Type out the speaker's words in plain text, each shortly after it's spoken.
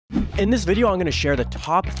In this video, I'm going to share the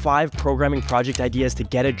top 5 programming project ideas to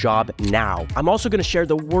get a job now. I'm also going to share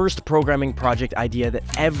the worst programming project idea that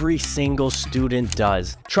every single student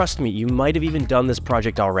does. Trust me, you might have even done this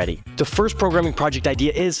project already. The first programming project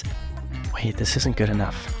idea is, wait, this isn't good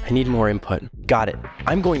enough. I need more input. Got it.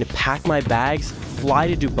 I'm going to pack my bags,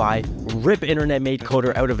 fly to Dubai, rip Internet Made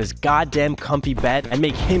Coder out of his goddamn comfy bed, and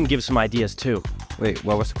make him give some ideas too. Wait,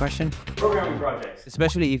 what was the question? Programming projects.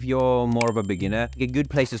 Especially if you're more of a beginner, a good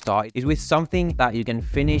place to start is with something that you can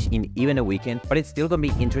finish in even a weekend, but it's still gonna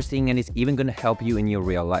be interesting and it's even gonna help you in your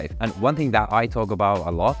real life. And one thing that I talk about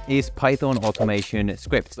a lot is Python automation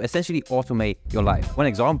scripts. Essentially automate your life. One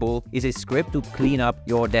example is a script to clean up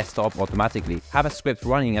your desktop automatically. Have a script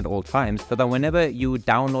running at all times so that whenever you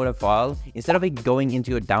download a file, instead of it going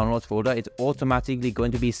into your downloads folder, it's automatically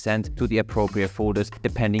going to be sent to the appropriate folders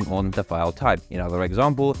depending on the file type. Another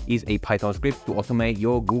example is a Python script to automate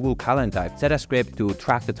your Google Calendar. Set a script to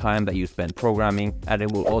track the time that you spend programming and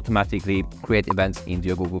it will automatically create events into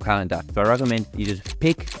your Google Calendar. So I recommend you just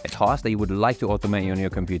pick a task that you would like to automate on your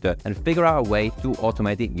computer and figure out a way to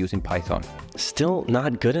automate it using Python. Still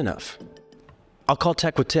not good enough. I'll call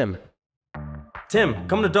tech with Tim. Tim,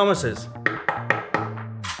 come to Domus's.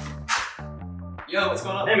 Yo, what's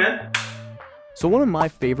going on? Hey, man. So one of my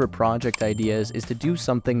favorite project ideas is to do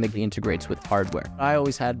something that integrates with hardware. I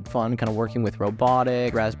always had fun kind of working with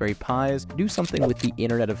robotic, Raspberry Pis, do something with the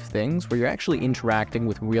Internet of Things where you're actually interacting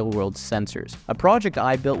with real-world sensors. A project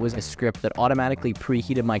I built was a script that automatically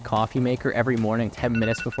preheated my coffee maker every morning 10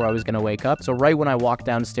 minutes before I was going to wake up. So right when I walked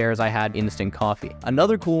downstairs, I had instant coffee.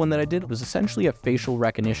 Another cool one that I did was essentially a facial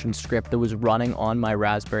recognition script that was running on my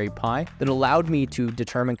Raspberry Pi that allowed me to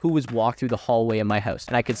determine who was walked through the hallway in my house.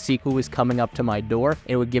 And I could see who was coming up to my door, and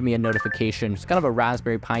it would give me a notification. It's kind of a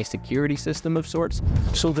Raspberry Pi security system of sorts.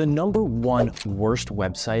 So the #1 worst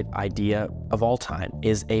website idea of all time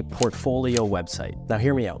is a portfolio website. Now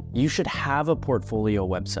hear me out. You should have a portfolio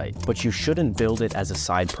website, but you shouldn't build it as a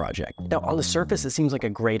side project. Now on the surface, it seems like a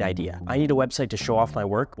great idea. I need a website to show off my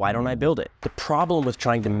work. Why don't I build it? The problem with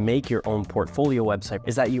trying to make your own portfolio website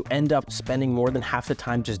is that you end up spending more than half the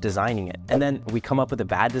time just designing it. And then we come up with a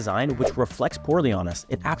bad design, which reflects poorly on us.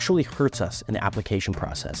 It actually hurts us in the application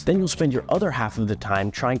process. Then you'll spend your other half of the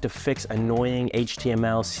time trying to fix annoying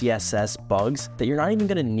HTML, CSS bugs that you're not even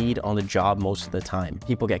gonna need on the job most of the time.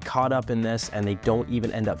 People get caught up in this and they don't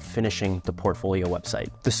even end up finishing the portfolio website.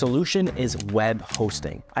 The solution is web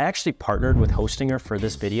hosting. I actually partnered with Hostinger for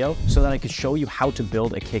this video so that I could show you how to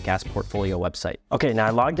build a kick-ass portfolio website. Okay, now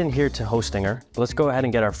I logged in here to Hostinger. Let's go ahead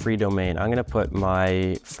and get our free domain. I'm gonna put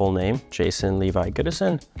my full name, Jason Levi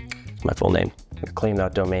Goodison, my full name. Claim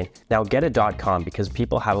that domain. Now get a .com because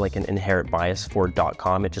people have like an inherent bias for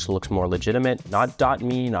 .com. It just looks more legitimate. Not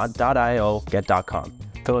 .me, not .io, get .com.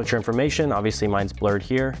 Fill out your information. Obviously mine's blurred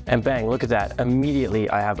here. And bang, look at that. Immediately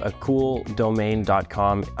I have a cool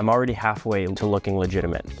domain.com. I'm already halfway into looking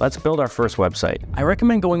legitimate. Let's build our first website. I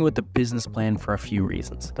recommend going with the business plan for a few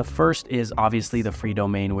reasons. The first is obviously the free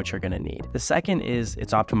domain, which you're gonna need. The second is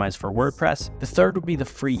it's optimized for WordPress. The third would be the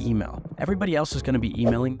free email. Everybody else is gonna be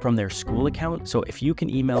emailing from their school account. So if you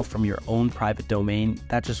can email from your own private domain,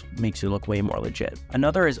 that just makes you look way more legit.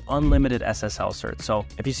 Another is unlimited SSL cert. So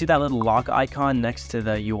if you see that little lock icon next to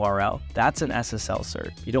the URL, that's an SSL cert.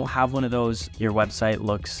 If you don't have one of those, your website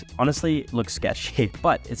looks sketchy,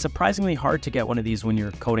 but it's surprisingly hard to get one of these when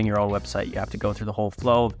you're coding your own website. You have to go through the whole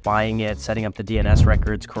flow of buying it, setting up the DNS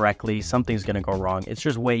records correctly. Something's gonna go wrong. It's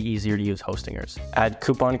just way easier to use Hostingers. Add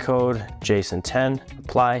coupon code Jason10,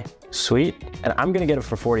 apply. Sweet. And I'm gonna get it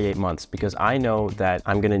for 48 months because I know that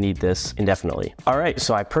I'm gonna need this indefinitely. All right,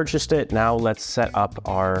 so I purchased it. Now let's set up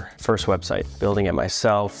our first website. Building it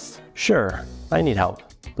myself. Sure, I need help.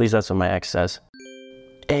 At least that's what my ex says.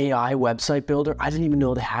 AI website builder? I didn't even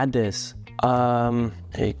know they had this. A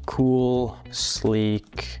cool,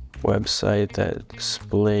 sleek website that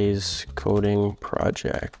displays coding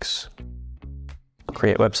projects.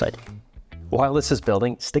 Create website. While this is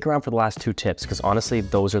building, stick around for the last 2 tips because honestly,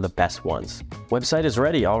 those are the best ones. Website is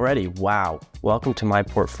ready already. Wow. Welcome to my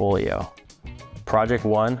portfolio. Project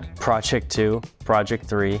 1, Project 2, Project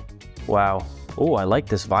 3. Wow. Oh, I like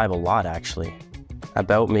this vibe a lot actually.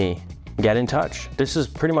 About me. Get in touch. This is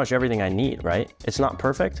pretty much everything I need, right? It's not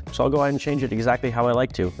perfect, so I'll go ahead and change it exactly how I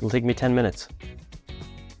like to. It'll take me 10 minutes.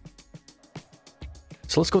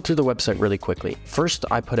 So let's go through the website really quickly. First,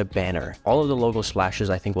 I put a banner. All of the logo splashes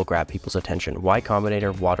I think will grab people's attention. Y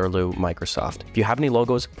Combinator, Waterloo, Microsoft. If you have any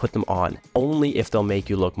logos, put them on, only if they'll make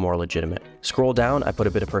you look more legitimate. Scroll down, I put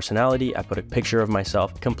a bit of personality, I put a picture of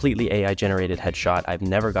myself, completely AI generated headshot. I've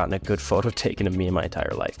never gotten a good photo taken of me in my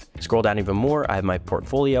entire life. Scroll down even more, I have my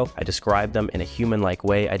portfolio. I describe them in a human-like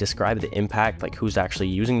way. I describe the impact, like who's actually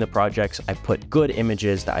using the projects. I put good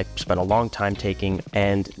images that I spent a long time taking,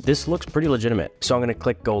 and this looks pretty legitimate. So I'm gonna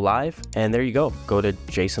click go live, and there you go. Go to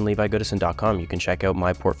jasonlevigoodison.com. You can check out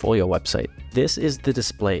my portfolio website. This is the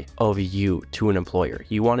display of you to an employer.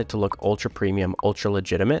 You want it to look ultra premium, ultra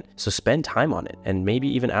legitimate, so spend time on it and maybe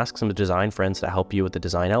even ask some design friends to help you with the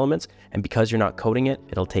design elements. And because you're not coding it,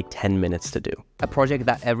 it'll take 10 minutes to do. A project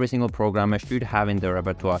that every single programmer should have in their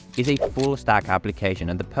repertoire is a full stack application,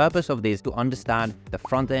 and the purpose of this is to understand the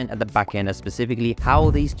front end and the back end, and specifically how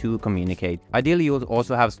these two communicate. Ideally, you'll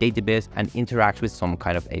also have database and interact with some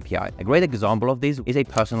kind of API. A great example of this is a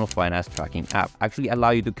personal finance tracking app. Actually allow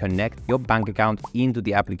you to connect your bank account into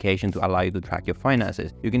the application to allow you to track your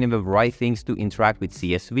finances. You can even write things to interact with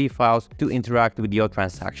CSV files to interact with your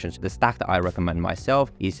transactions. The stack that I recommend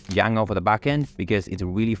myself is Django for the back end because it's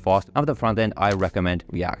really fast, and for the front end I recommend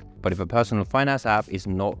React. But if a personal finance app is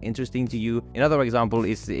not interesting to you, another example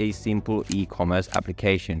is a simple e-commerce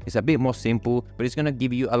application. It's a bit more simple, but it's going to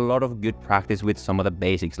give you a lot of good practice with some of the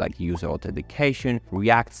basics like user authentication,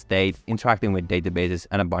 React state, interacting with databases,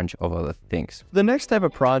 and a bunch of other things. The next type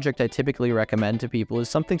of project I typically recommend to people is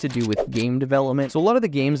something to do with game development. So a lot of the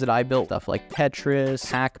games that I built, stuff like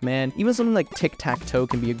Tetris, Pac-Man, even something like Tic-Tac-Toe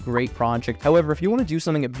can be a great project. However, if you want to do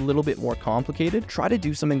something a little bit more complicated, try to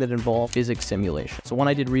do something that involves physics simulation. So one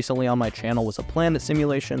I did recently on my channel was a planet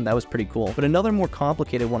simulation. That was pretty cool. But another more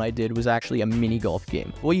complicated one I did was actually a mini golf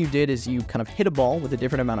game. What you did is you kind of hit a ball with a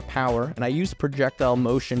different amount of power, and I used projectile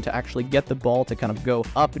motion to actually get the ball to kind of go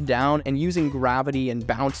up and down, and using gravity and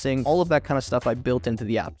bouncing, all of that kind of stuff I built into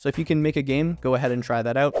the app. So if you can make a game, go ahead and try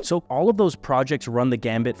that out. So all of those projects run the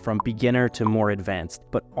gambit from beginner to more advanced,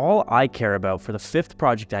 but all I care about for the 5th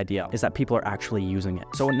project idea is that people are actually using it.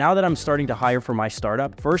 So now that I'm starting to hire for my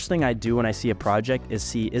startup, first thing I do when I see a project is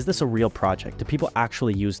see, is this a real project? Do people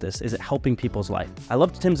actually use this? Is it helping people's life? I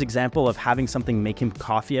loved Tim's example of having something make him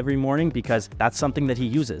coffee every morning because that's something that he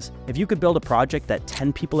uses. If you could build a project that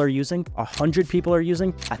 10 people are using, 100 people are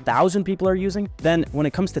using, 1,000 people are using, then when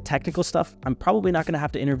it comes to technical stuff, I'm probably not going to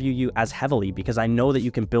have to interview you as heavily because I know that you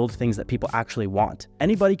can build things that people actually want.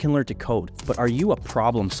 Anybody can learn to code, but are you a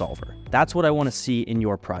problem solver? That's what I want to see in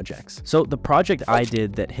your projects. So the project I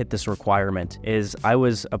did that hit this requirement is I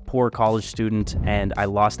was a poor college student and I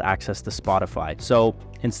lost access to Spotify. So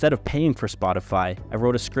instead of paying for Spotify, I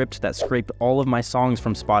wrote a script that scraped all of my songs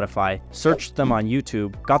from Spotify, searched them on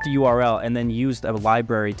YouTube, got the URL, and then used a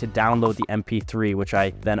library to download the MP3, which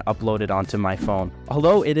I then uploaded onto my phone.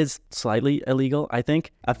 Although it is slightly illegal, I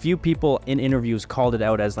think, a few people in interviews called it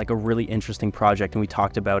out as like a really interesting project, and we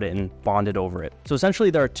talked about it and bonded over it. So essentially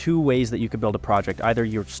there are two ways that you could build a project. Either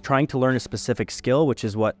you're trying to learn a specific skill, which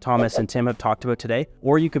is what Thomas and Tim have talked about today,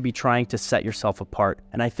 or you could be trying to set yourself apart.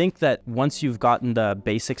 And I think that once you've gotten the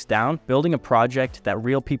basics down, building a project that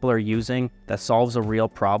real people are using that solves a real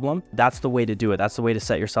problem, that's the way to do it. That's the way to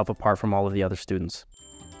set yourself apart from all of the other students.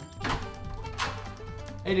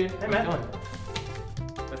 Hey dude. Hey man.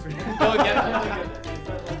 Go again.